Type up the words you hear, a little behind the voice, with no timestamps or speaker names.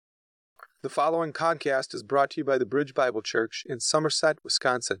The following podcast is brought to you by the Bridge Bible Church in Somerset,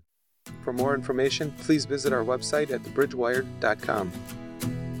 Wisconsin. For more information, please visit our website at thebridgewired.com.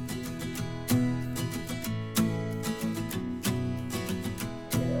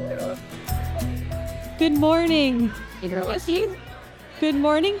 Good morning. Good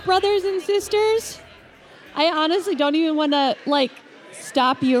morning, brothers and sisters. I honestly don't even want to,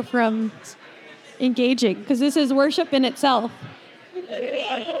 stop you from engaging, because this is worship in itself.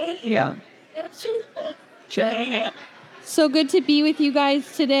 Yeah. So good to be with you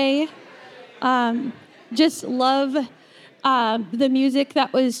guys today. Just love the music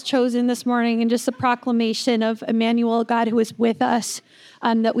that was chosen this morning and just the proclamation of Emmanuel, God who is with us,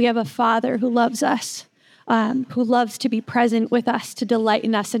 that we have a Father who loves us, who loves to be present with us, to delight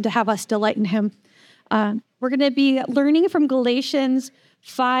in us, and to have us delight in him. We're going to be learning from Galatians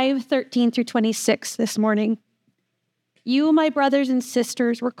 5:13 through 26 this morning. You, my brothers and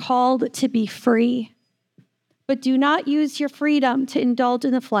sisters, were called to be free, but do not use your freedom to indulge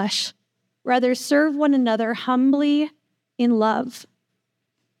in the flesh. Rather, serve one another humbly in love.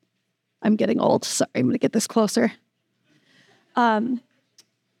 I'm getting old. Sorry, I'm going to get this closer. For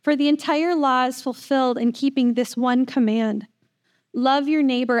the entire law is fulfilled in keeping this one command: love your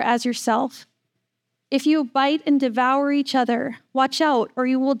neighbor as yourself. If you bite and devour each other, watch out, or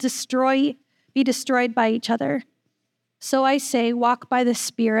you will be destroyed by each other. So I say, walk by the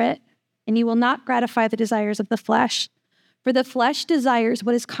Spirit, and you will not gratify the desires of the flesh. For the flesh desires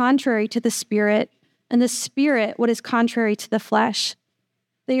what is contrary to the Spirit, and the Spirit what is contrary to the flesh.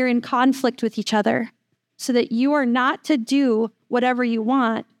 They are in conflict with each other, so that you are not to do whatever you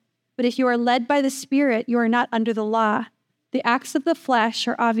want. But if you are led by the Spirit, you are not under the law. The acts of the flesh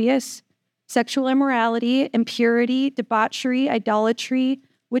are obvious: sexual immorality, impurity, debauchery, idolatry,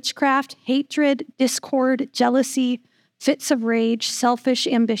 witchcraft, hatred, discord, jealousy, fits of rage, selfish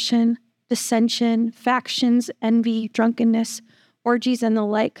ambition, dissension, factions, envy, drunkenness, orgies, and the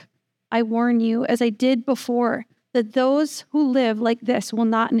like. I warn you, as I did before, that those who live like this will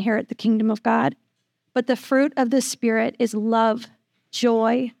not inherit the kingdom of God. But the fruit of the Spirit is love,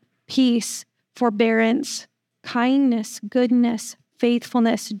 joy, peace, forbearance, kindness, goodness,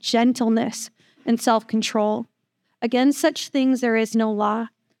 faithfulness, gentleness, and self-control. Against such things there is no law.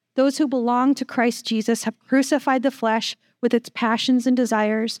 Those who belong to Christ Jesus have crucified the flesh with its passions and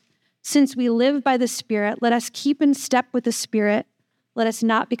desires. Since we live by the Spirit, let us keep in step with the Spirit. Let us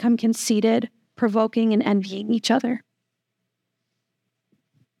not become conceited, provoking and envying each other.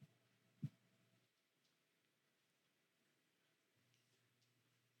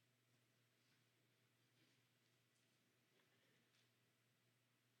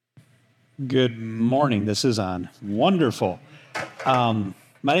 Good morning. This is on. Wonderful.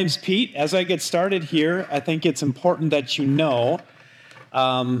 My name's Pete. As I get started here, I think it's important that you know,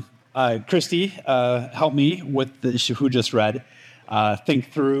 Christy helped me with who just read,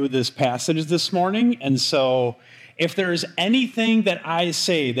 think through this passage this morning. And so if there's anything that I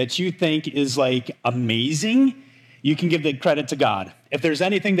say that you think is amazing, you can give the credit to God. If there's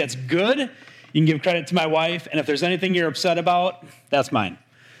anything that's good, you can give credit to my wife. And if there's anything you're upset about, that's mine.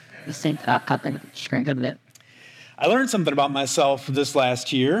 I learned something about myself this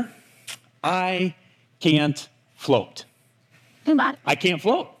last year. I can't float. I can't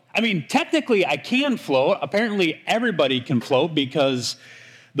float. I mean, technically I can float. Apparently everybody can float because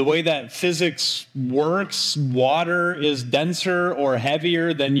the way that physics works, water is denser or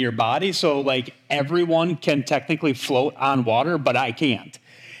heavier than your body. So everyone can technically float on water, but I can't.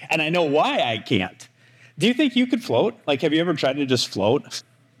 And I know why I can't. Do you think you could float? Have you ever tried to just float?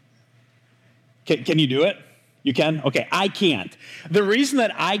 Can you do it? You can? Okay, I can't. The reason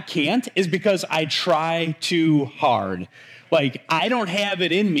that I can't is because I try too hard. I don't have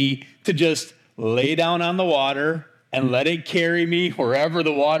it in me to just lay down on the water and let it carry me wherever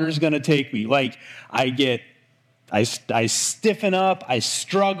the water's going to take me. I stiffen up, I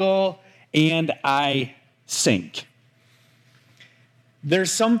struggle, and I sink.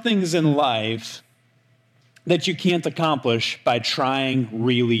 There's some things in life that you can't accomplish by trying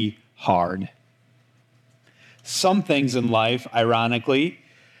really hard. Some things in life, ironically,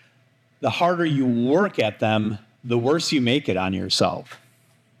 the harder you work at them, the worse you make it on yourself.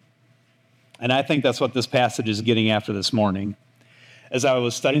 And I think that's what this passage is getting after this morning. As I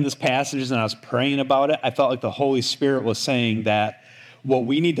was studying this passage and I was praying about it, I felt like the Holy Spirit was saying that what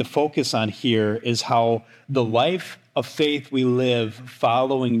we need to focus on here is how the life of faith we live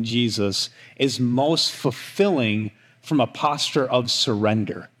following Jesus is most fulfilling from a posture of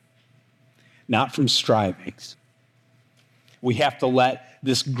surrender, not from strivings. We have to let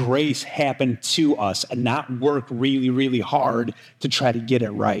this grace happen to us and not work really, really hard to try to get it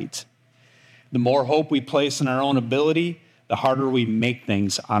right. The more hope we place in our own ability, the harder we make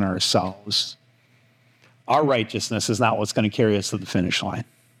things on ourselves. Our righteousness is not what's going to carry us to the finish line.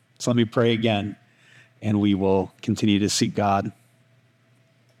 So let me pray again, and we will continue to seek God.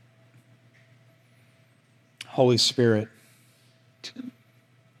 Holy Spirit,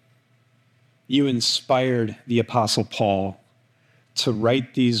 you inspired the Apostle Paul to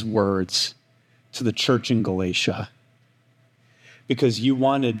write these words to the church in Galatia because you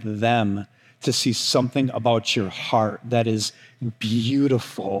wanted them to see something about your heart that is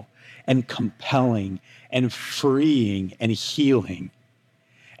beautiful and compelling and freeing and healing.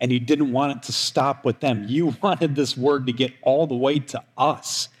 And you didn't want it to stop with them. You wanted this word to get all the way to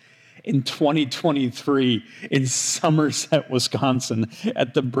us in 2023 in Somerset, Wisconsin,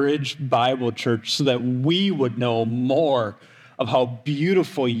 at the Bridge Bible Church, so that we would know more of how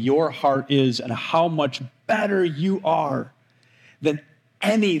beautiful your heart is and how much better you are than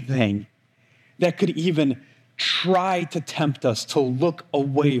anything that could even try to tempt us to look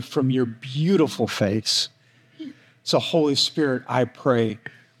away from your beautiful face. So, Holy Spirit, I pray,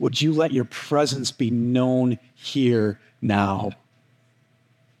 would you let your presence be known here now?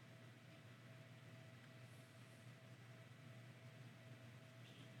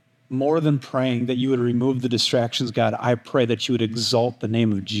 More than praying that you would remove the distractions, God, I pray that you would exalt the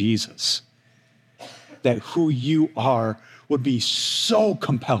name of Jesus, that who you are would be so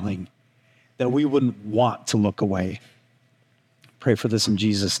compelling that we wouldn't want to look away. Pray for this in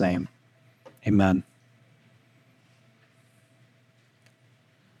Jesus' name. Amen.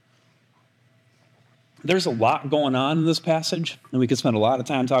 There's a lot going on in this passage, and we could spend a lot of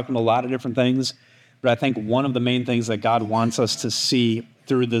time talking about a lot of different things, but I think one of the main things that God wants us to see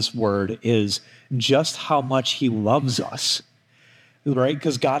through this word is just how much he loves us, right?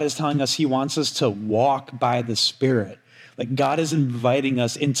 Because God is telling us he wants us to walk by the Spirit. Like God is inviting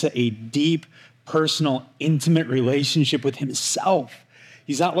us into a deep, personal, intimate relationship with himself.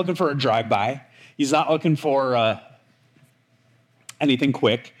 He's not looking for a drive-by. He's not looking for anything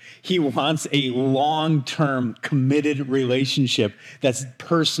quick. He wants a long-term, committed relationship that's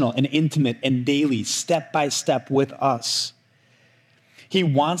personal and intimate and daily, step by step with us. He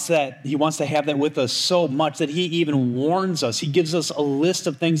wants that. He wants to have that with us so much that he even warns us. He gives us a list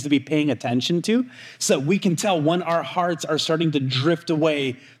of things to be paying attention to so that we can tell when our hearts are starting to drift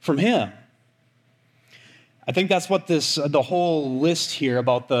away from him. I think that's what the whole list here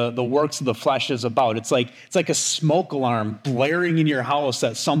about the works of the flesh is about. It's like a smoke alarm blaring in your house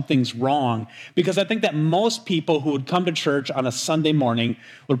that something's wrong. Because I think that most people who would come to church on a Sunday morning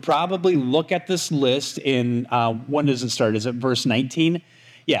would probably look at this list in, when does it start? Is it verse 19?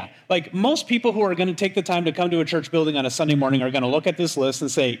 Yeah, like most people who are going to take the time to come to a church building on a Sunday morning are going to look at this list and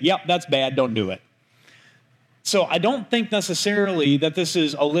say, yep, that's bad, don't do it. So I don't think necessarily that this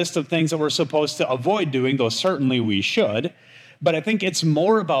is a list of things that we're supposed to avoid doing, though certainly we should. But I think it's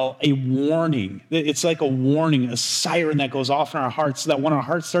more about a warning. It's like a warning, a siren that goes off in our hearts so that when our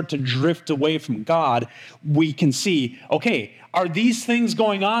hearts start to drift away from God, we can see, okay, are these things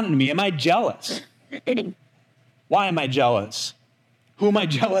going on in me? Am I jealous? Why am I jealous? Who am I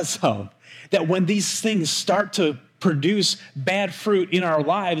jealous of? That when these things start to produce bad fruit in our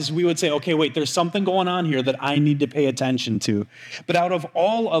lives, we would say, okay, wait, there's something going on here that I need to pay attention to. But out of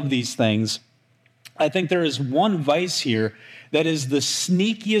all of these things, I think there is one vice here that is the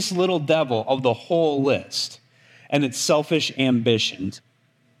sneakiest little devil of the whole list, and it's selfish ambition.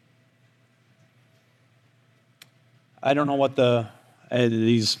 I don't know what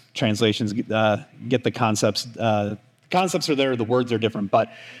these translations get the concepts. Concepts are there, the words are different,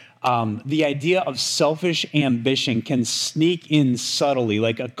 but the idea of selfish ambition can sneak in subtly,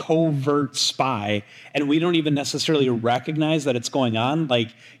 like a covert spy, and we don't even necessarily recognize that it's going on. Like,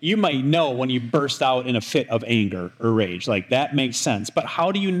 you might know when you burst out in a fit of anger or rage. Like, that makes sense. But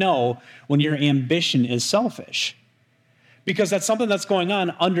how do you know when your ambition is selfish? Because that's something that's going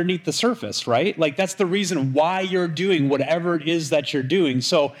on underneath the surface, right? Like, that's the reason why you're doing whatever it is that you're doing.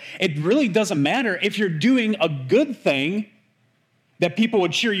 So it really doesn't matter if you're doing a good thing that people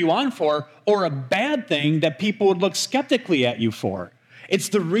would cheer you on for, or a bad thing that people would look skeptically at you for. It's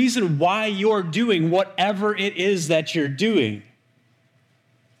the reason why you're doing whatever it is that you're doing,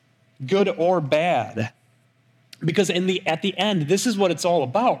 good or bad. Because at the end, this is what it's all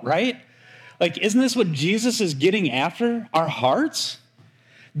about, right? Like, isn't this what Jesus is getting after? Our hearts?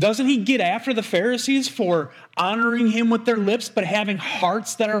 Doesn't he get after the Pharisees for honoring him with their lips, but having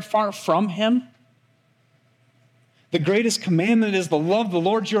hearts that are far from him? The greatest commandment is to love the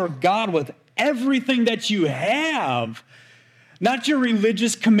Lord your God with everything that you have. Not your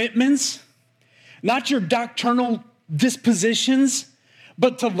religious commitments, not your doctrinal dispositions,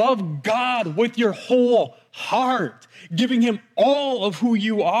 but to love God with your whole heart, giving him all of who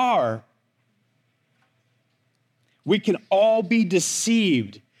you are. We can all be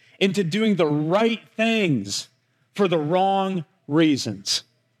deceived into doing the right things for the wrong reasons.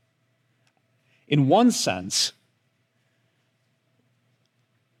 In one sense,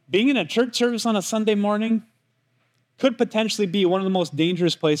 being in a church service on a Sunday morning could potentially be one of the most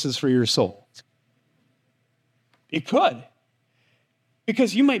dangerous places for your soul. It could.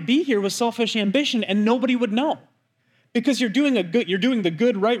 Because you might be here with selfish ambition and nobody would know. Because you're doing the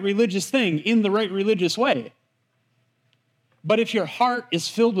good, right religious thing in the right religious way. But if your heart is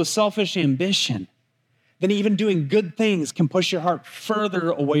filled with selfish ambition, then even doing good things can push your heart further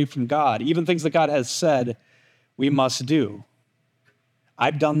away from God, even things that God has said we must do.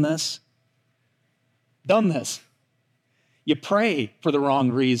 I've done this. You pray for the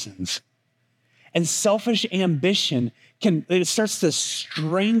wrong reasons. And selfish ambition it starts to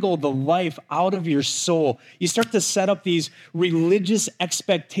strangle the life out of your soul. You start to set up these religious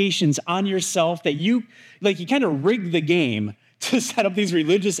expectations on yourself that you kind of rig the game to set up these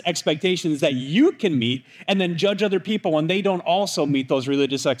religious expectations that you can meet and then judge other people when they don't also meet those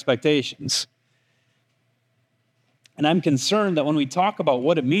religious expectations. And I'm concerned that when we talk about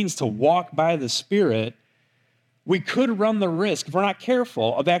what it means to walk by the Spirit, we could run the risk, if we're not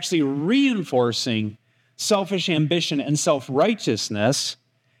careful, of actually reinforcing selfish ambition and self-righteousness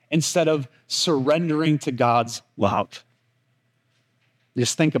instead of surrendering to God's love.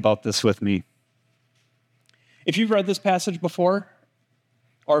 Just think about this with me. If you've read this passage before,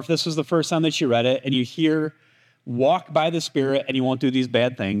 or if this was the first time that you read it and you hear, walk by the Spirit and you won't do these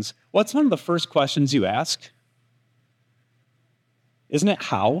bad things, what's one of the first questions you ask? Isn't it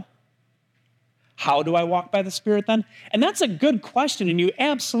how? How do I walk by the Spirit then? And that's a good question, and you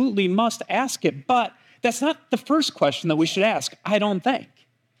absolutely must ask it, but that's not the first question that we should ask, I don't think.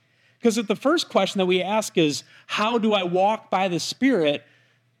 Because if the first question that we ask is, how do I walk by the Spirit?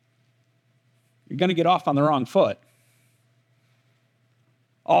 You're going to get off on the wrong foot.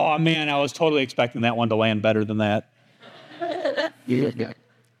 Oh, man, I was totally expecting that one to land better than that.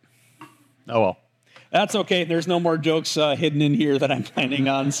 Oh, well. That's okay. There's no more jokes hidden in here that I'm planning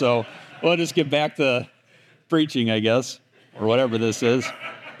on, so we'll just get back to preaching, I guess, or whatever this is.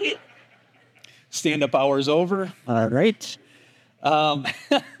 Stand-up hour's over. All right. A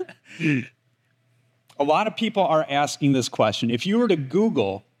lot of people are asking this question. If you were to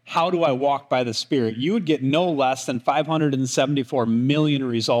Google, how do I walk by the Spirit, you would get no less than 574 million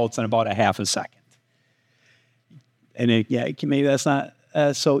results in about a half a second. And maybe that's not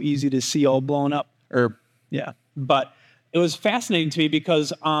so easy to see all blown up. But it was fascinating to me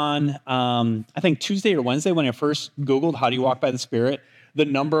because on, I think Tuesday or Wednesday, when I first Googled, how do you walk by the Spirit, the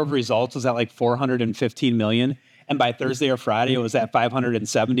number of results was at like 415 million. And by Thursday or Friday, it was at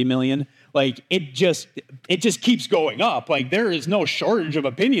 570 million. Like, it just keeps going up. Like, there is no shortage of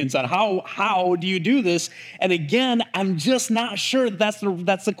opinions on how do you do this? And again, I'm just not sure that's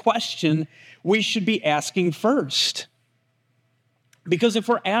the question we should be asking first. Because if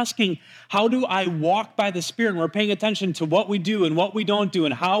we're asking, how do I walk by the Spirit, and we're paying attention to what we do and what we don't do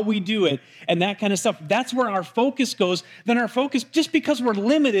and how we do it and that kind of stuff, that's where our focus goes. Then our focus, just because we're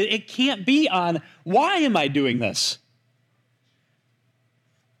limited, it can't be on, why am I doing this?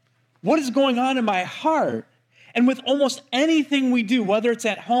 What is going on in my heart? And with almost anything we do, whether it's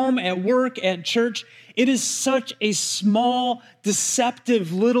at home, at work, at church, it is such a small,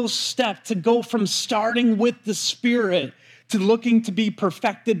 deceptive little step to go from starting with the Spirit to looking to be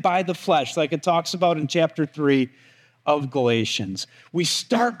perfected by the flesh, like it talks about in chapter 3 of Galatians. We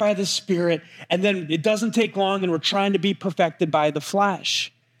start by the Spirit, and then it doesn't take long, and we're trying to be perfected by the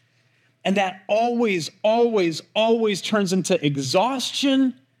flesh. And that always, always, always turns into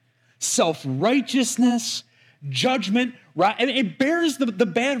exhaustion, self-righteousness, judgment, right? And it bears the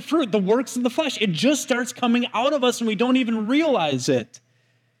bad fruit, the works of the flesh. It just starts coming out of us, and we don't even realize it.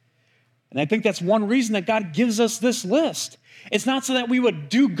 And I think that's one reason that God gives us this list. It's not so that we would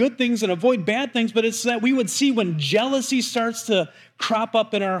do good things and avoid bad things, but it's so that we would see when jealousy starts to crop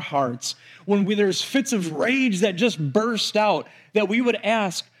up in our hearts, when there's fits of rage that just burst out, that we would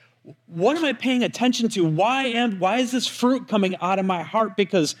ask, what am I paying attention to? Why is this fruit coming out of my heart?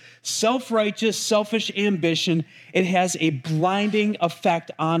 Because self-righteous, selfish ambition, it has a blinding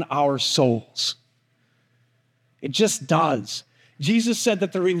effect on our souls. It just does. Jesus said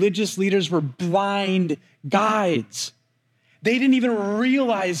that the religious leaders were blind guides. They didn't even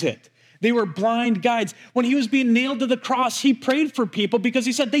realize it. They were blind guides. When he was being nailed to the cross, he prayed for people because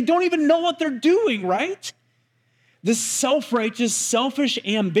he said, they don't even know what they're doing, right? This self-righteous, selfish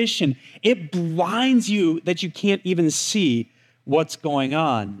ambition, it blinds you that you can't even see what's going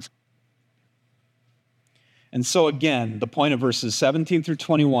on. And so again, the point of verses 17 through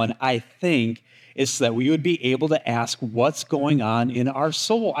 21, I think, is that we would be able to ask what's going on in our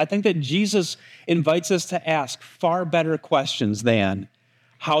soul. I think that Jesus invites us to ask far better questions than,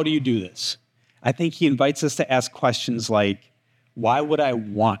 how do you do this? I think he invites us to ask questions like, why would I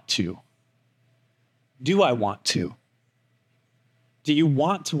want to? Do I want to? Do you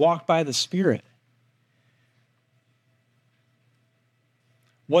want to walk by the Spirit?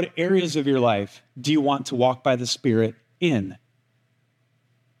 What areas of your life do you want to walk by the Spirit in?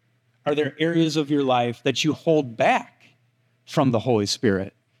 Are there areas of your life that you hold back from the Holy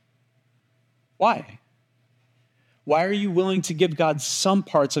Spirit? Why? Why are you willing to give God some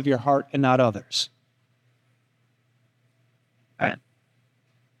parts of your heart and not others?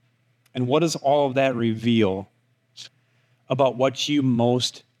 And what does all of that reveal about what you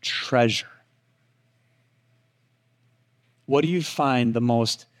most treasure? What do you find the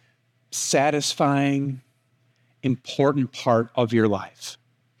most satisfying, important part of your life?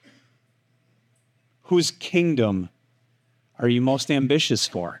 Whose kingdom are you most ambitious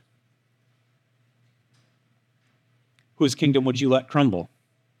for? Whose kingdom would you let crumble?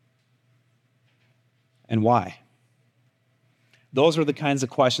 And why? Those are the kinds of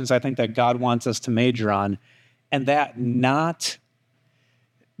questions I think that God wants us to major on, and that not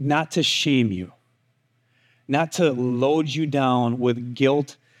to shame you, not to load you down with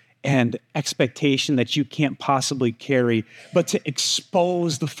guilt and expectation that you can't possibly carry, but to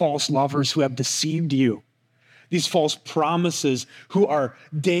expose the false lovers who have deceived you. These false promises who are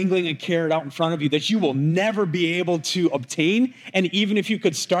dangling a carrot out in front of you that you will never be able to obtain. And even if you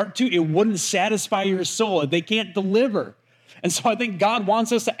could start to, it wouldn't satisfy your soul. They can't deliver. And so I think God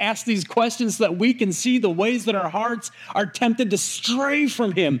wants us to ask these questions so that we can see the ways that our hearts are tempted to stray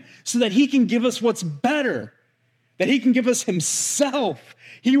from him, so that he can give us what's better, that he can give us himself.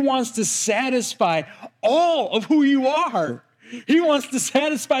 He wants to satisfy all of who you are. He wants to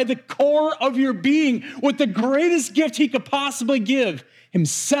satisfy the core of your being with the greatest gift he could possibly give,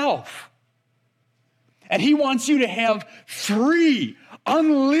 himself. And he wants you to have free,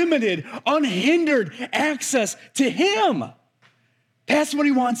 unlimited, unhindered access to him. That's what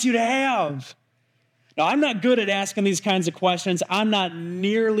he wants you to have. Now, I'm not good at asking these kinds of questions. I'm not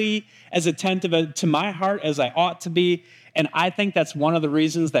nearly as attentive to my heart as I ought to be. And I think that's one of the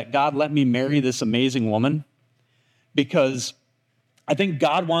reasons that God let me marry this amazing woman, because I think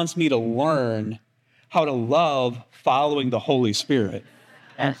God wants me to learn how to love following the Holy Spirit.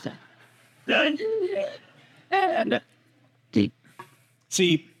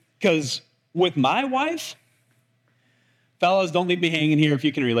 See, because with my wife, fellas, don't leave me hanging here if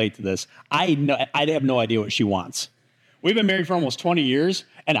you can relate to this. I have no idea what she wants. We've been married for almost 20 years,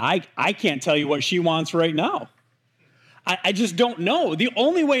 and I can't tell you what she wants right now. I just don't know. The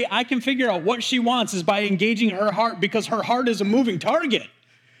only way I can figure out what she wants is by engaging her heart, because her heart is a moving target.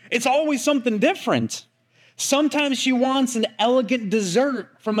 It's always something different. Sometimes she wants an elegant dessert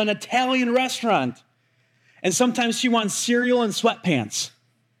from an Italian restaurant, and sometimes she wants cereal and sweatpants.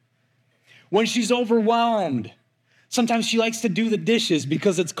 When she's overwhelmed, sometimes she likes to do the dishes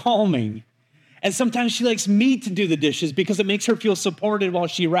because it's calming. And sometimes she likes me to do the dishes because it makes her feel supported while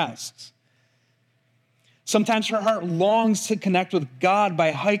she rests. Sometimes her heart longs to connect with God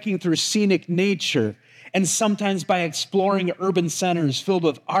by hiking through scenic nature, and sometimes by exploring urban centers filled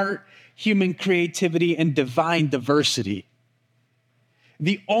with art, human creativity, and divine diversity.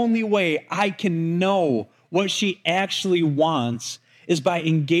 The only way I can know what she actually wants is by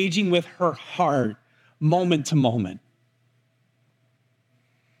engaging with her heart moment to moment.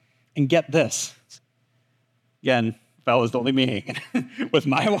 And get this. Again, fellas, don't leave me hanging. With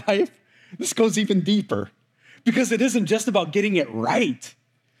my wife, this goes even deeper, because it isn't just about getting it right.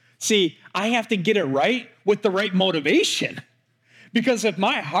 See, I have to get it right with the right motivation. Because if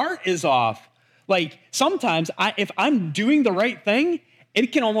my heart is off, like sometimes if I'm doing the right thing,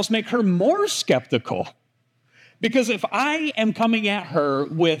 it can almost make her more skeptical. Because if I am coming at her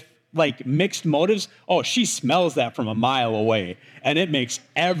with like mixed motives, oh, she smells that from a mile away, and it makes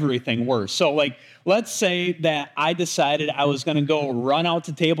everything worse. So like, let's say that I decided I was going to go run out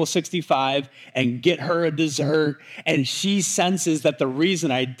to table 65 and get her a dessert, and she senses that the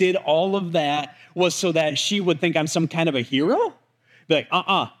reason I did all of that was so that she would think I'm some kind of a hero. Be like,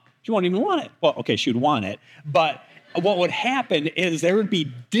 she won't even want it. Well, okay, she would want it, but what would happen is there would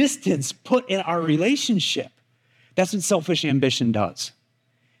be distance put in our relationship. That's what selfish ambition does.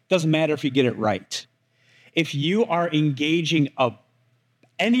 Doesn't matter if you get it right. If you are engaging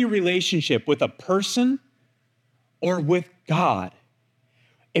any relationship with a person or with God,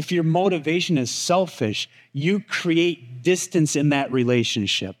 If your motivation is selfish, you create distance in that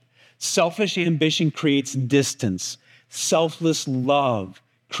relationship. Selfish ambition creates distance. Selfless love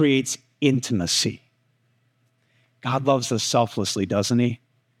creates intimacy. God loves us selflessly, doesn't he?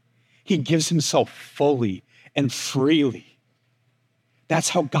 He gives himself fully and freely. That's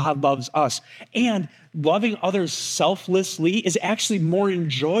how God loves us. And loving others selflessly is actually more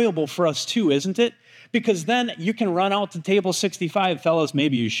enjoyable for us too, isn't it? Because then you can run out to table 65, fellas,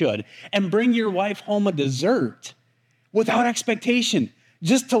 maybe you should, and bring your wife home a dessert without expectation,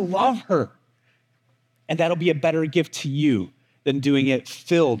 just to love her. And that'll be a better gift to you than doing it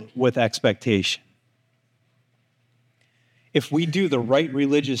filled with expectation. If we do the right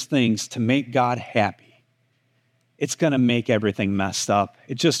religious things to make God happy, it's going to make everything messed up.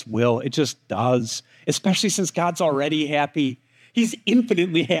 It just will. It just does, especially since God's already happy. He's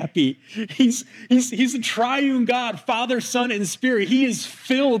infinitely happy. He's a triune God, Father, Son, and Spirit. He is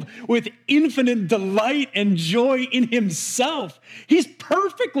filled with infinite delight and joy in himself. He's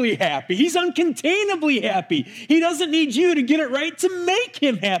perfectly happy. He's uncontainably happy. He doesn't need you to get it right to make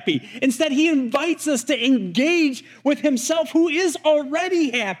him happy. Instead, he invites us to engage with himself, who is already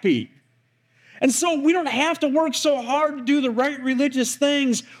happy. And so we don't have to work so hard to do the right religious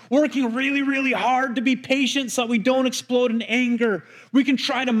things, working really, really hard to be patient so we don't explode in anger. We can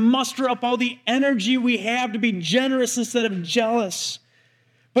try to muster up all the energy we have to be generous instead of jealous.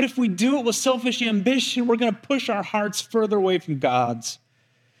 But if we do it with selfish ambition, we're going to push our hearts further away from God's.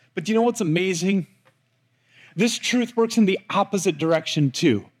 But do you know what's amazing? This truth works in the opposite direction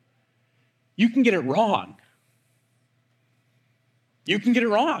too. You can get it wrong. You can get it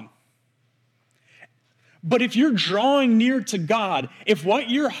wrong. But if you're drawing near to God, if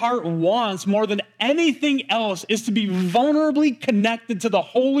what your heart wants more than anything else is to be vulnerably connected to the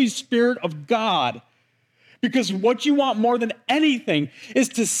Holy Spirit of God, because what you want more than anything is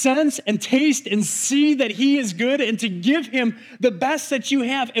to sense and taste and see that he is good and to give him the best that you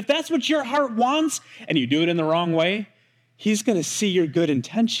have, if that's what your heart wants and you do it in the wrong way, he's going to see your good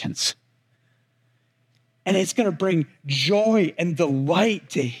intentions. And it's going to bring joy and delight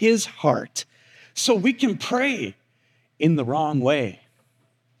to his heart. So we can pray in the wrong way.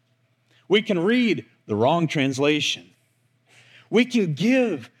 We can read the wrong translation. We can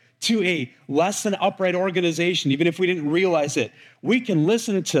give to a less than upright organization, even if we didn't realize it. We can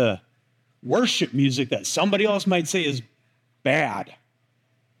listen to worship music that somebody else might say is bad.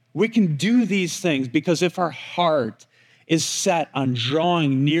 We can do these things because if our heart is set on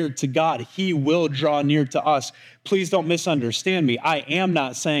drawing near to God, he will draw near to us. Please don't misunderstand me. I am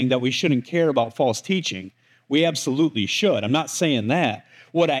not saying that we shouldn't care about false teaching. We absolutely should. I'm not saying that.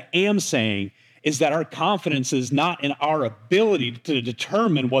 What I am saying is that our confidence is not in our ability to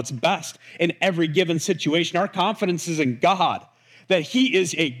determine what's best in every given situation. Our confidence is in God, that he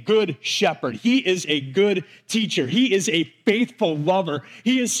is a good shepherd. He is a good teacher. He is a faithful lover.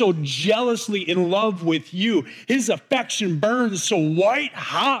 He is so jealously in love with you. His affection burns so white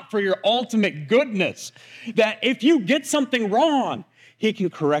hot for your ultimate goodness that if you get something wrong, he can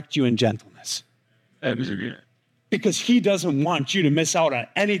correct you in gentleness. Because he doesn't want you to miss out on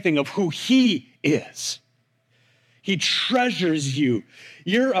anything of who he is. He treasures you.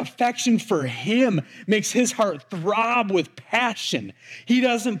 Your affection for him makes his heart throb with passion. He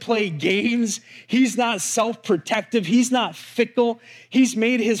doesn't play games. He's not self-protective. He's not fickle. He's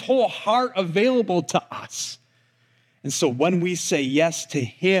made his whole heart available to us. And so when we say yes to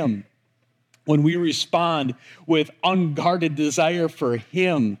him, when we respond with unguarded desire for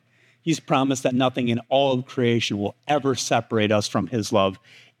him, he's promised that nothing in all of creation will ever separate us from his love,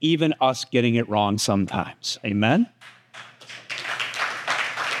 even us getting it wrong sometimes. Amen?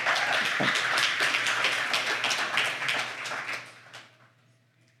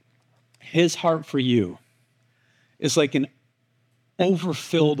 His heart for you is like an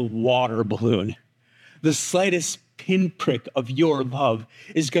overfilled water balloon. The slightest pinprick of your love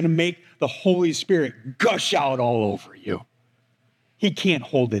is going to make the Holy Spirit gush out all over you. He can't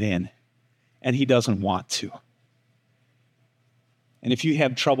hold it in, and he doesn't want to. And if you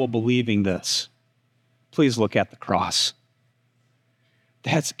have trouble believing this, please look at the cross.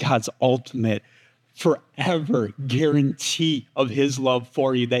 That's God's ultimate, forever guarantee of his love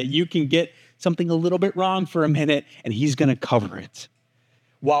for you, that you can get something a little bit wrong for a minute and he's going to cover it.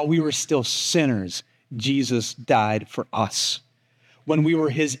 While we were still sinners, Jesus died for us. When we were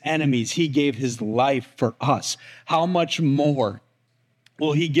his enemies, he gave his life for us. How much more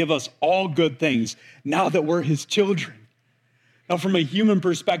will he give us all good things now that we're his children? Now, from a human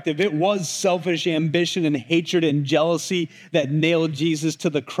perspective, it was selfish ambition and hatred and jealousy that nailed Jesus to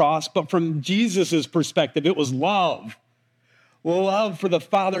the cross. But from Jesus' perspective, it was love. love for the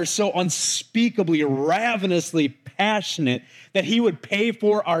Father so unspeakably, ravenously passionate that he would pay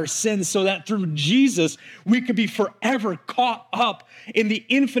for our sins so that through Jesus we could be forever caught up in the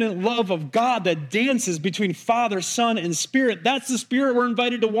infinite love of God that dances between Father, Son, and Spirit. That's the Spirit we're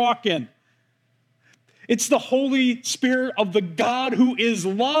invited to walk in. It's the Holy Spirit of the God who is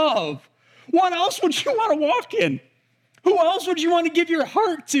love. What else would you want to walk in? Who else would you want to give your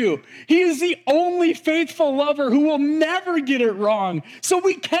heart to? He is the only faithful lover who will never get it wrong. So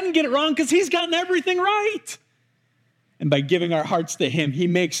we can get it wrong because he's gotten everything right. And by giving our hearts to him, he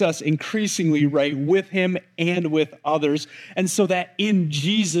makes us increasingly right with him and with others. And so that in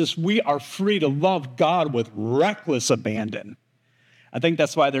Jesus, we are free to love God with reckless abandon. I think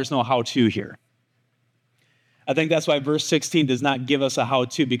that's why there's no how-to here. I think that's why verse 16 does not give us a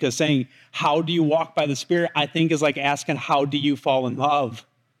how-to, because saying, how do you walk by the Spirit, I think is like asking, how do you fall in love?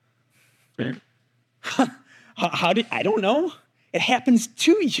 I don't know. It happens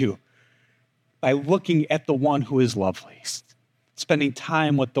to you by looking at the one who is lovely, spending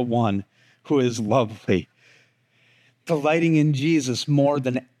time with the one who is lovely, delighting in Jesus more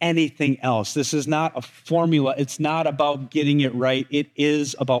than anything else. This is not a formula. It's not about getting it right. It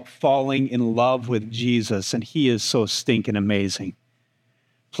is about falling in love with Jesus, and he is so stinking amazing.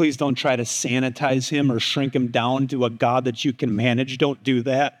 Please don't try to sanitize him or shrink him down to a God that you can manage. Don't do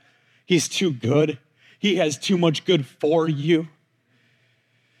that. He's too good. He has too much good for you.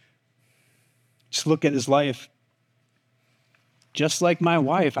 Just look at his life. Just like my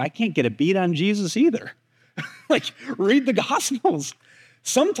wife, I can't get a beat on Jesus either. Like, read the Gospels.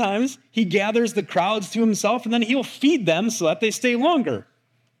 Sometimes he gathers the crowds to himself and then he'll feed them so that they stay longer.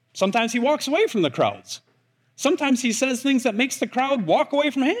 Sometimes he walks away from the crowds. Sometimes he says things that makes the crowd walk away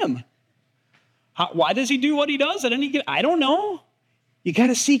from him. Why does he do what he does at any? I don't know. You got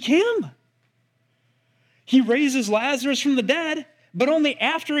to seek him. He raises Lazarus from the dead, but only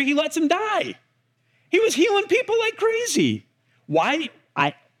after he lets him die. He was healing people like crazy. Why?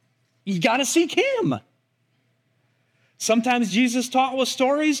 You got to seek him. Sometimes Jesus taught with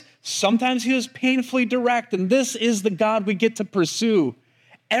stories. Sometimes he was painfully direct. And this is the God we get to pursue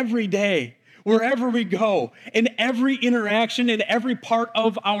every day, wherever we go, in every interaction, in every part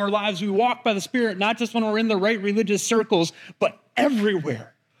of our lives. We walk by the Spirit, not just when we're in the right religious circles, but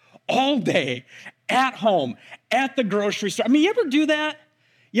everywhere, all day, at home, at the grocery store. I mean, you ever do that?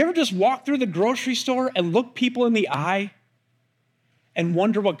 You ever just walk through the grocery store and look people in the eye and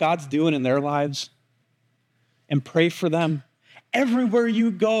wonder what God's doing in their lives? And pray for them. Everywhere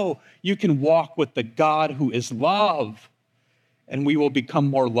you go, you can walk with the God who is love, and we will become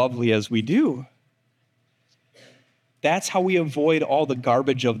more lovely as we do. That's how we avoid all the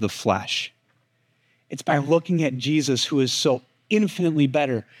garbage of the flesh. It's by looking at Jesus, who is so infinitely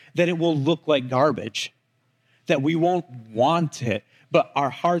better that it will look like garbage, that we won't want it, but our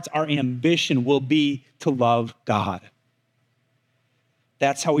hearts, our ambition will be to love God.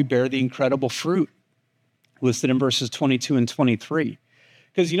 That's how we bear the incredible fruit listed in verses 22 and 23.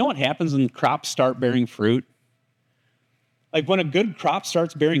 Because you know what happens when crops start bearing fruit? Like when a good crop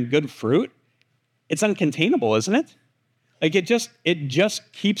starts bearing good fruit, it's uncontainable, isn't it? Like it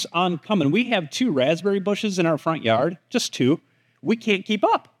just keeps on coming. We have 2 raspberry bushes in our front yard, just 2. We can't keep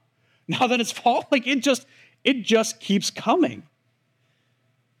up. Now that it's fall, like it just keeps coming.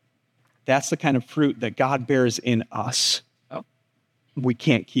 That's the kind of fruit that God bears in us. We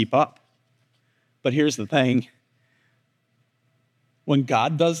can't keep up. But here's the thing. When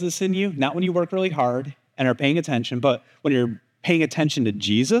God does this in you, not when you work really hard and are paying attention, but when you're paying attention to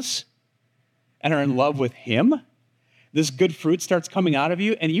Jesus and are in love with him, this good fruit starts coming out of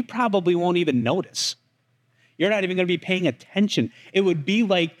you and you probably won't even notice. You're not even going to be paying attention. It would be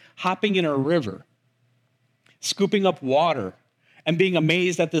like hopping in a river, scooping up water and being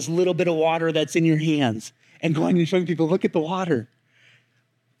amazed at this little bit of water that's in your hands and going and showing people, look at the water.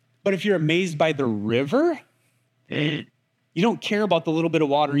 But if you're amazed by the river, you don't care about the little bit of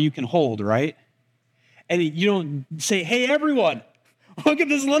water you can hold, right? And you don't say, hey, everyone, look at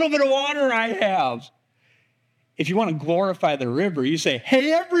this little bit of water I have. If you want to glorify the river, you say,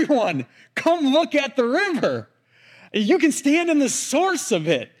 hey, everyone, come look at the river. You can stand in the source of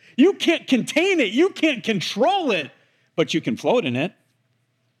it. You can't contain it. You can't control it, but you can float in it.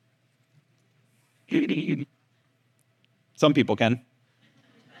 Some people can.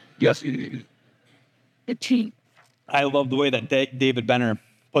 Yes. I love the way that David Benner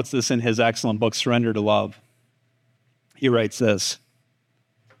puts this in his excellent book, Surrender to Love. He writes this: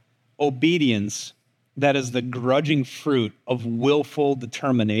 obedience, that is the grudging fruit of willful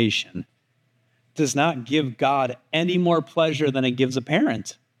determination, does not give God any more pleasure than it gives a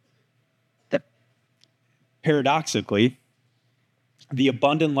parent. Paradoxically, The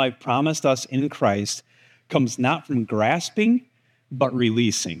abundant life promised us in Christ comes not from grasping, but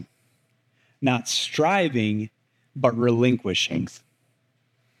releasing. Not striving, but relinquishing.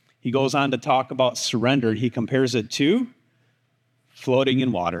 He goes on to talk about surrender. He compares it to floating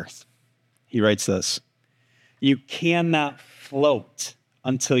in water. He writes this: you cannot float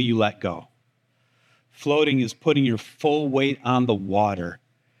until you let go. Floating is putting your full weight on the water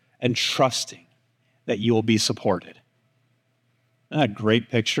and trusting that you will be supported. Isn't that a great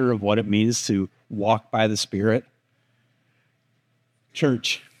picture of what it means to walk by the Spirit?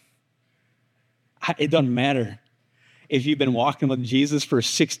 Church, it doesn't matter if you've been walking with Jesus for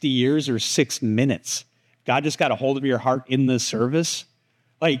 60 years or 6 minutes. God just got a hold of your heart in this service.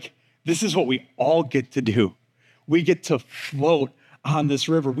 Like, this is what we all get to do. We get to float on this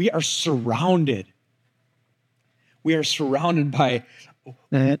river. We are surrounded. We are surrounded by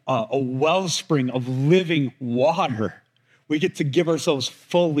a wellspring of living water. We get to give ourselves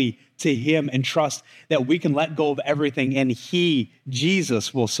fully to him and trust that we can let go of everything and he,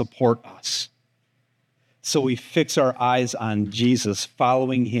 Jesus, will support us. So we fix our eyes on Jesus,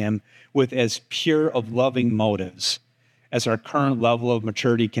 following him with as pure of loving motives as our current level of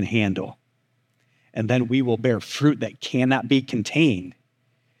maturity can handle. And then we will bear fruit that cannot be contained.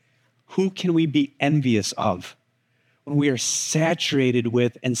 Who can we be envious of when we are saturated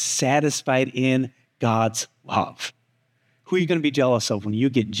with and satisfied in God's love? Who are you going to be jealous of when you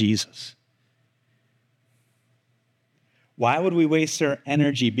get Jesus? Why would we waste our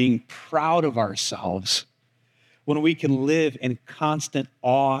energy being proud of ourselves when we can live in constant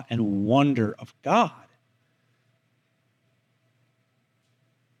awe and wonder of God?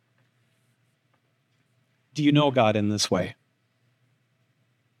 Do you know God in this way?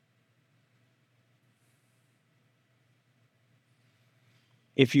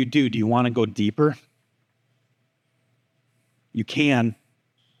 If you do you want to go deeper? You can.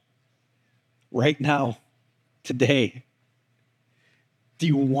 Right now, today. Do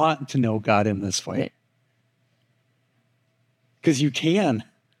you want to know God in this way? Because you can.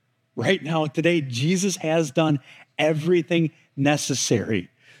 Right now, today, Jesus has done everything necessary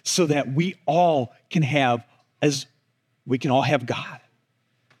so that we all can have God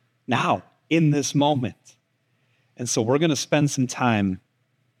now, in this moment. And so we're going to spend some time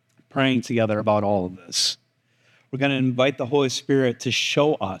praying together about all of this. We're going to invite the Holy Spirit to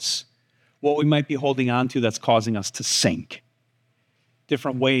show us what we might be holding on to that's causing us to sink.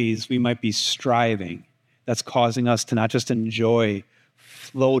 Different ways we might be striving that's causing us to not just enjoy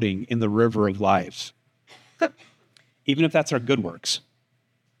floating in the river of life, even if that's our good works.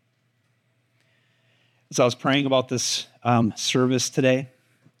 As I was praying about this service today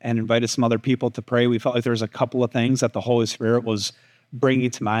and invited some other people to pray, we felt like there was a couple of things that the Holy Spirit was bringing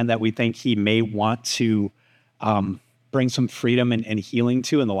to mind that we think he may want to bring some freedom and healing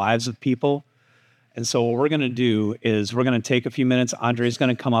to in the lives of people. And so what we're going to do is we're going to take a few minutes. Andre's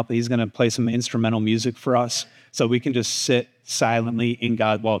going to come up and he's going to play some instrumental music for us so we can just sit silently in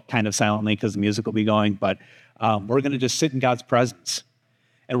God, well, kind of silently because the music will be going, but we're going to just sit in God's presence.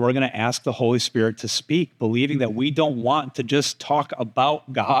 And we're going to ask the Holy Spirit to speak, believing that we don't want to just talk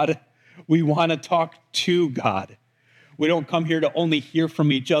about God. We want to talk to God. We don't come here to only hear from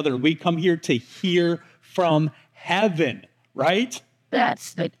each other. We come here to hear from heaven, right?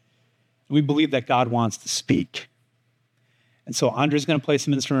 That's it. We believe that God wants to speak. And so Andre's going to play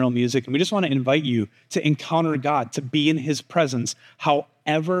some instrumental music, and we just want to invite you to encounter God, to be in his presence.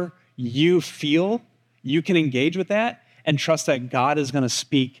 However you feel, you can engage with that and trust that God is going to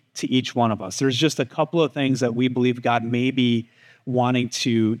speak to each one of us. There's just a couple of things that we believe God may be wanting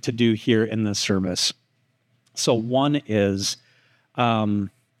to do here in this service. So one is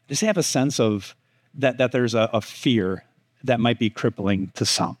just have a sense of that there's a fear that might be crippling to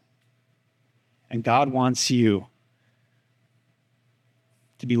some. And God wants you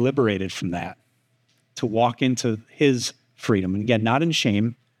to be liberated from that, to walk into his freedom. And again, not in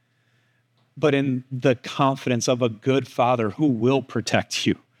shame, but in the confidence of a good father who will protect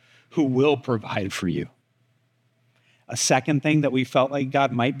you, who will provide for you. A second thing that we felt like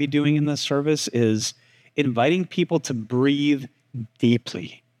God might be doing in this service is inviting people to breathe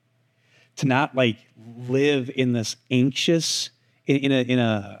deeply, to not live in this anxious,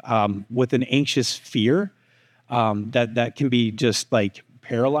 with an anxious fear that can be just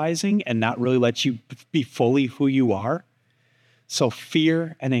paralyzing and not really let you be fully who you are. So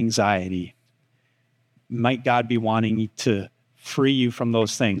fear and anxiety, might God be wanting to free you from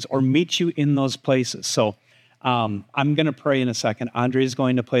those things or meet you in those places. So I'm going to pray in a second. Andre's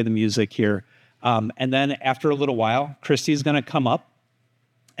going to play the music here. And then after a little while, Christy's going to come up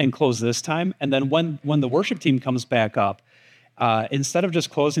and close this time. And then when the worship team comes back up, Instead of just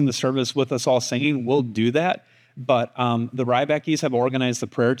closing the service with us all singing, we'll do that. But the Rybackys have organized the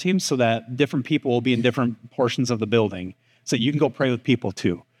prayer team so that different people will be in different portions of the building, so you can go pray with people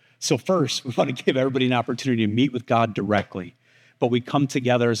too. So first, we want to give everybody an opportunity to meet with God directly, but we come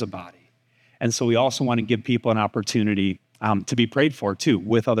together as a body. And so we also want to give people an opportunity to be prayed for too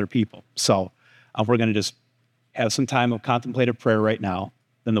with other people. So we're going to just have some time of contemplative prayer right now.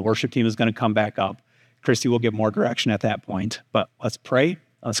 Then the worship team is going to come back up. Christy will give more direction at that point, but let's pray.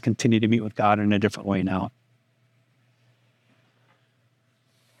 Let's continue to meet with God in a different way now.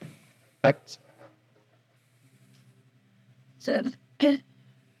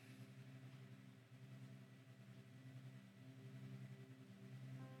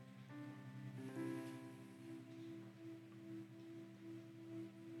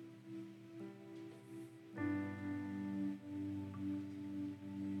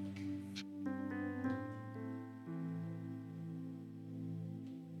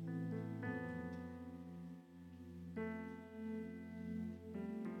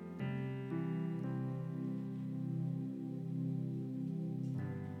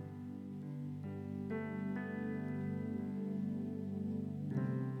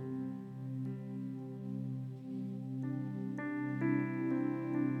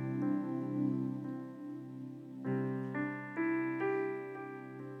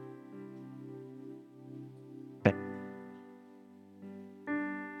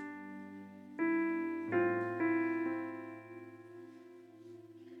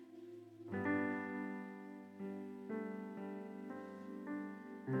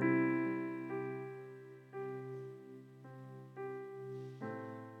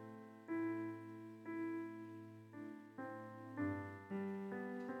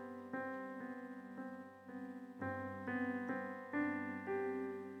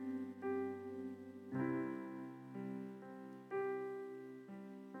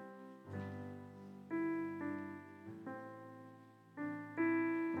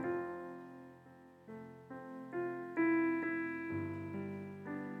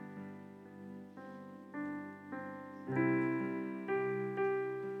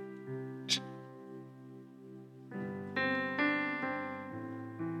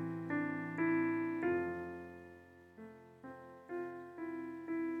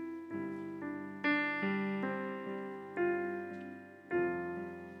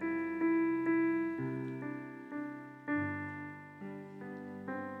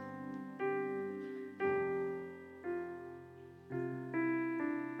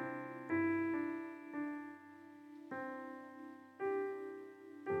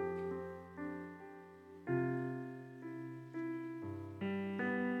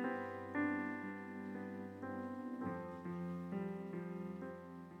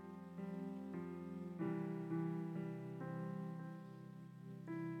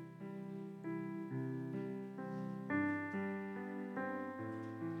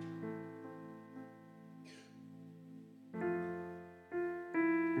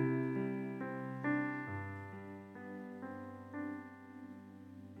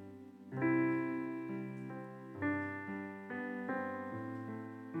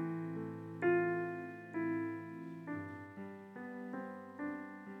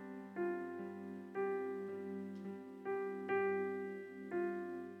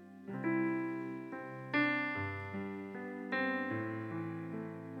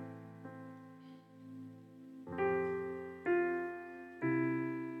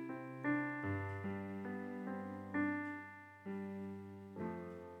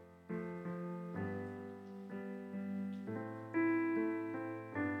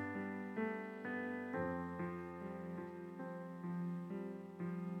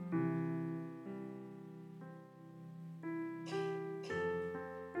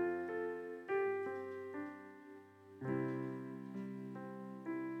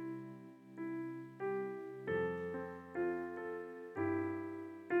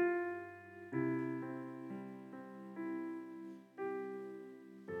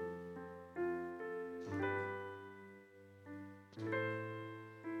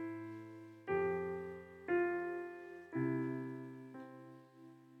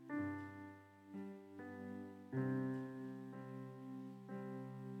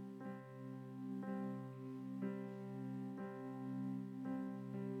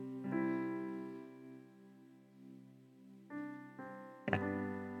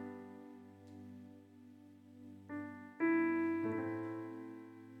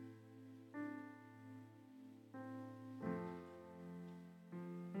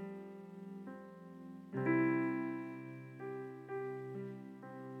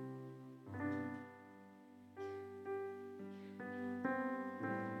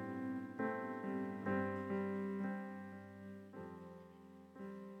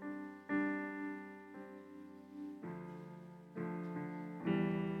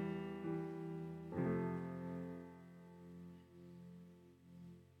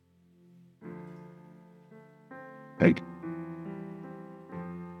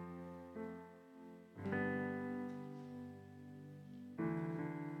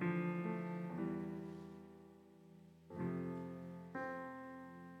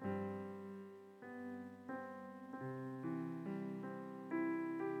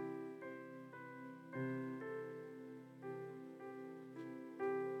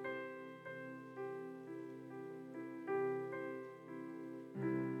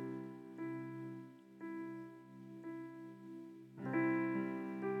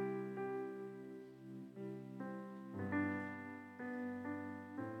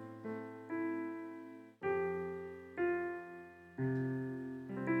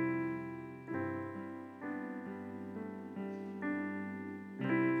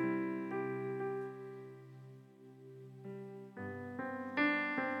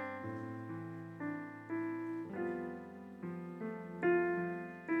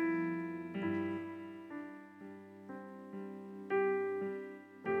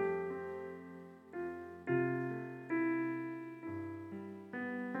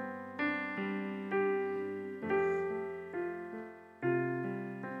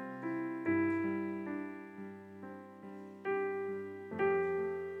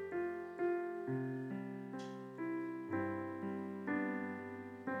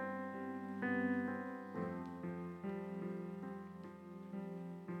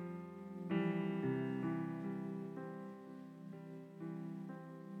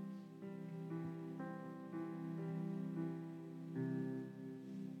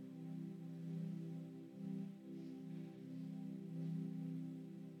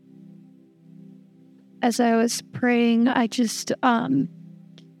 as I was praying, I just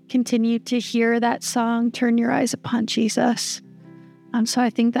continued to hear that song, Turn Your Eyes Upon Jesus. So I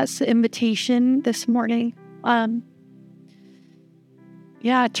think that's the invitation this morning. Turn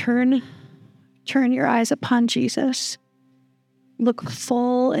your eyes upon Jesus. Look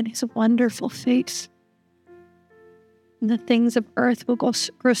full in his wonderful face. And the things of earth will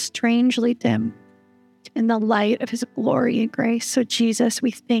grow strangely dim in the light of his glory and grace. So Jesus,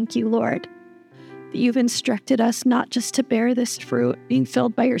 we thank you, Lord, that you've instructed us not just to bear this fruit, being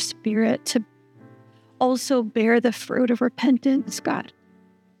filled by your Spirit, to also bear the fruit of repentance, God.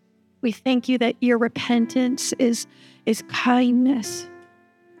 We thank you that your repentance is kindness,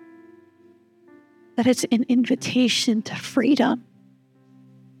 that it's an invitation to freedom,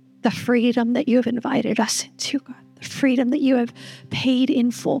 the freedom that you have invited us into, God, the freedom that you have paid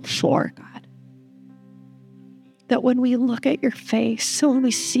in full for, God. That when we look at your face, so when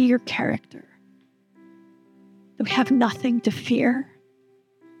we see your character, that we have nothing to fear,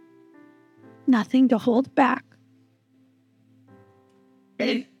 nothing to hold back.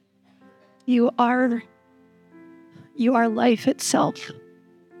 You are life itself.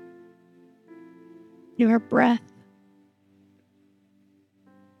 You are breath,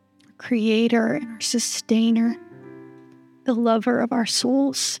 our creator and our sustainer, the lover of our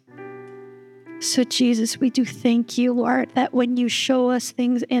souls. So Jesus, we do thank you, Lord, that when you show us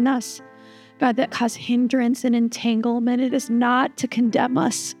things in us, God, that cause hindrance and entanglement, it is not to condemn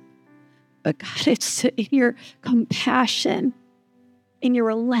us, but God, it's in your compassion, in your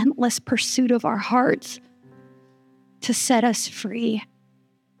relentless pursuit of our hearts, to set us free,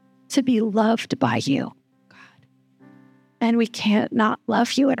 to be loved by you, God. And we can't not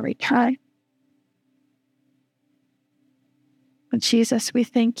love you in return. But Jesus, we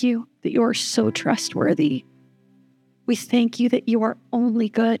thank you that you are so trustworthy. We thank you that you are only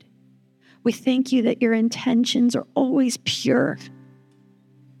good. We thank you that your intentions are always pure.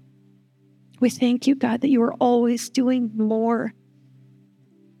 We thank you, God, that you are always doing more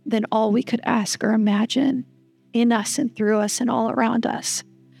than all we could ask or imagine in us and through us and all around us.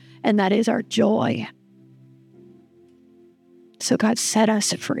 And that is our joy. So God, set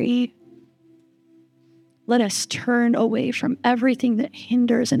us free. Let us turn away from everything that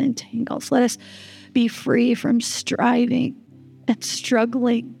hinders and entangles. Let us be free from striving and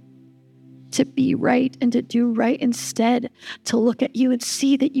struggling to be right and to do right, instead to look at you and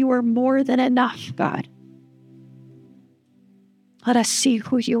see that you are more than enough, God. Let us see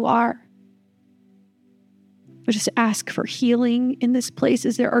who you are. We just ask for healing in this place,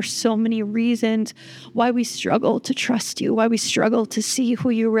 as there are so many reasons why we struggle to trust you, why we struggle to see who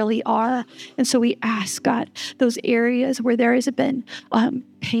you really are. And so we ask, God, those areas where there has been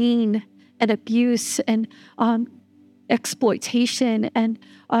pain and abuse and exploitation, and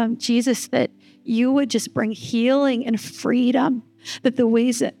Jesus, that you would just bring healing and freedom, that the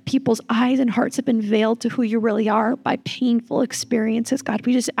ways that people's eyes and hearts have been veiled to who you really are by painful experiences, God,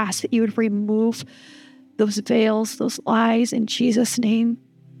 we just ask that you would remove those veils, those lies, in Jesus' name.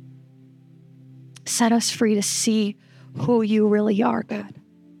 Set us free to see who you really are, God.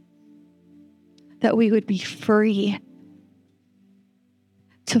 That we would be free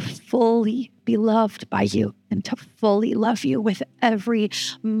to fully be loved by you and to fully love you with every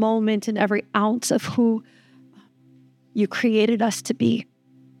moment and every ounce of who you created us to be.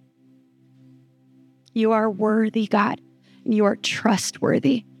 You are worthy, God, and you are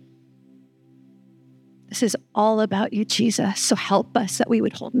trustworthy. This is all about you, Jesus. So help us that we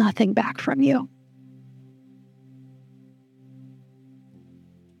would hold nothing back from you.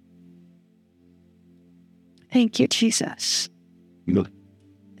 Thank you, Jesus.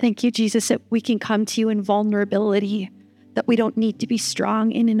 Thank you, Jesus, that we can come to you in vulnerability, that we don't need to be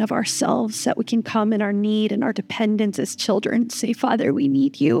strong in and of ourselves, that we can come in our need and our dependence as children. Say, Father, we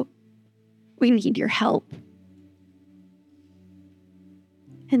need you. We need your help.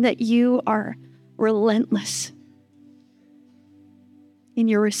 And that you are relentless in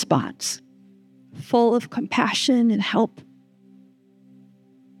your response, full of compassion and help.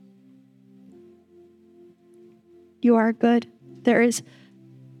 You are good. There's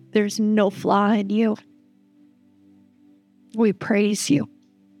no flaw in you. We praise you.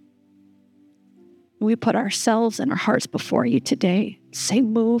 We put ourselves and our hearts before you today. Say,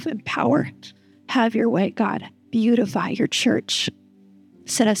 move in power. Have your way, God. Beautify your church.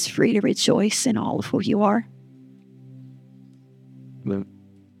 Set us free to rejoice in all of who you are. Amen.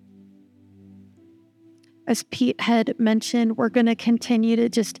 As Pete had mentioned, we're going to continue to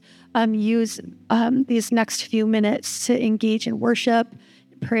just use these next few minutes to engage in worship,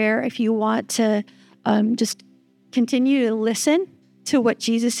 prayer. If you want to just continue to listen to what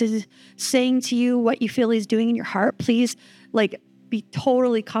Jesus is saying to you, what you feel he's doing in your heart, please be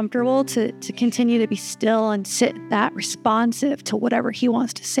totally comfortable to continue to be still and sit that responsive to whatever he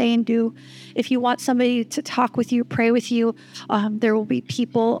wants to say and do. If you want somebody to talk with you, pray with you, there will be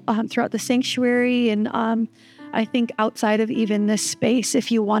people throughout the sanctuary and I think outside of even this space,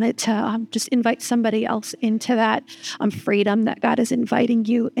 if you wanted to just invite somebody else into that freedom that God is inviting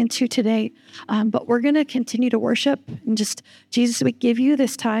you into today. But we're going to continue to worship and just, Jesus, we give you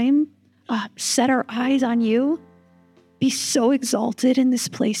this time, set our eyes on you, be so exalted in this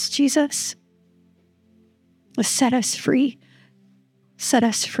place, Jesus. Set us free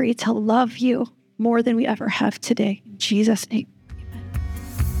to love you more than we ever have today. In Jesus' name.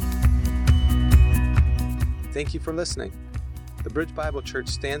 Thank you for listening. The Bridge Bible Church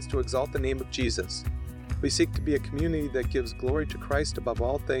stands to exalt the name of Jesus. We seek to be a community that gives glory to Christ above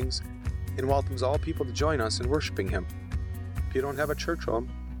all things and welcomes all people to join us in worshiping Him. If you don't have a church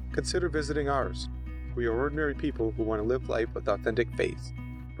home, consider visiting ours. We are ordinary people who want to live life with authentic faith.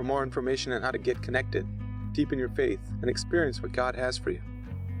 For more information on how to get connected, deepen your faith, and experience what God has for you,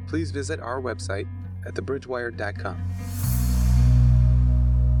 please visit our website at thebridgewire.com.